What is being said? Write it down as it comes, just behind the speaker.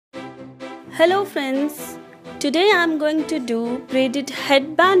Hello friends, today I am going to do braided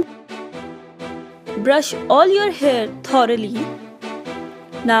headband. Brush all your hair thoroughly.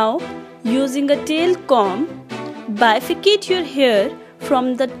 Now using a tail comb, bifurcate your hair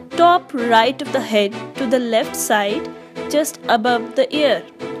from the top right of the head to the left side just above the ear.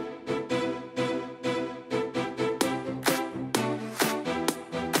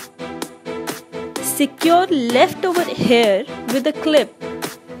 Secure leftover hair with a clip.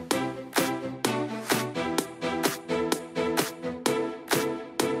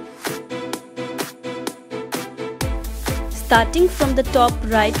 Starting from the top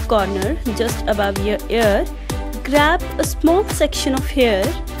right corner just above your ear, grab a small section of hair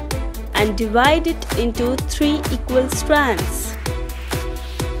and divide it into 3 equal strands.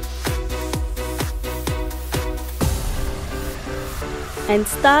 And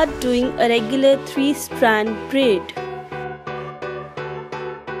start doing a regular 3-strand braid.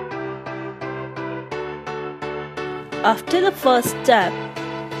 After the first step,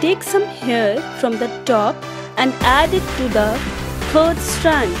 take some hair from the top and add it to the 3rd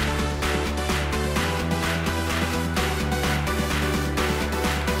strand.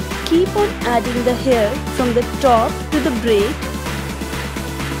 Keep on adding the hair from the top to the braid.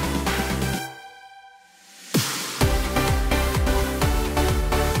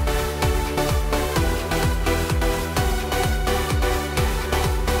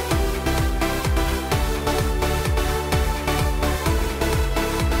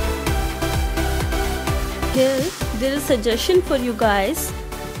 Here, there is a suggestion for you guys.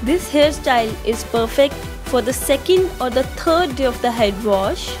 This hairstyle is perfect for the 2nd or the 3rd day of the head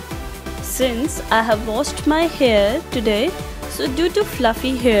wash. Since I have washed my hair today, so due to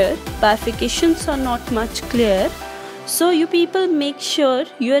fluffy hair, bifurcations are not much clear. So you people make sure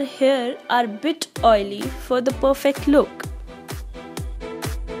your hair are bit oily for the perfect look.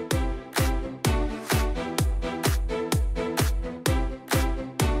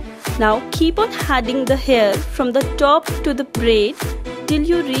 Now keep on adding the hair from the top to the braid till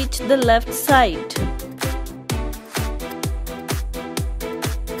you reach the left side.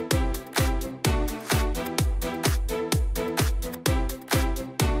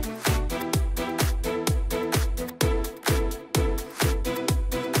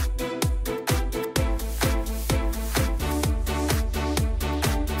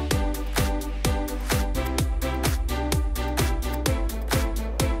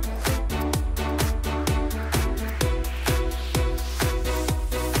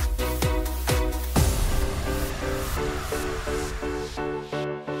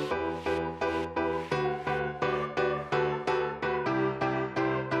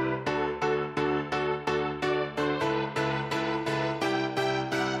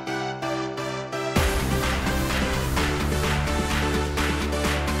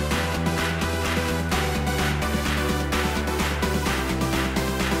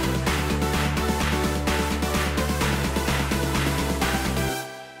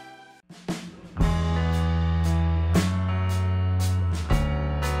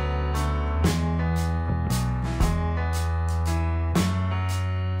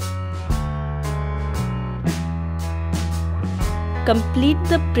 Complete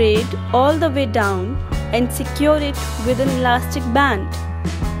the braid all the way down and secure it with an elastic band.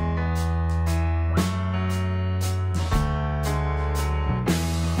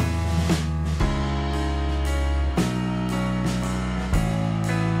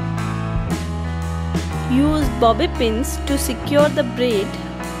 Use bobby pins to secure the braid.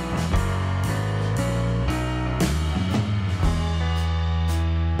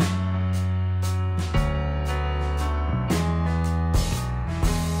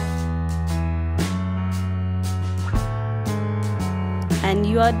 And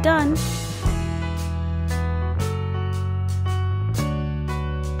you are done.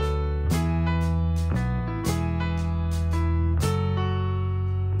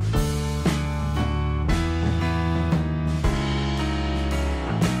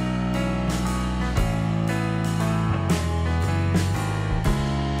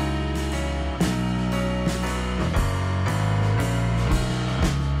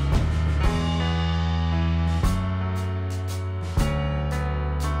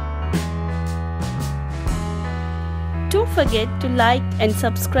 Don't forget to like and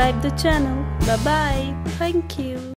subscribe the channel. Bye bye. Thank you.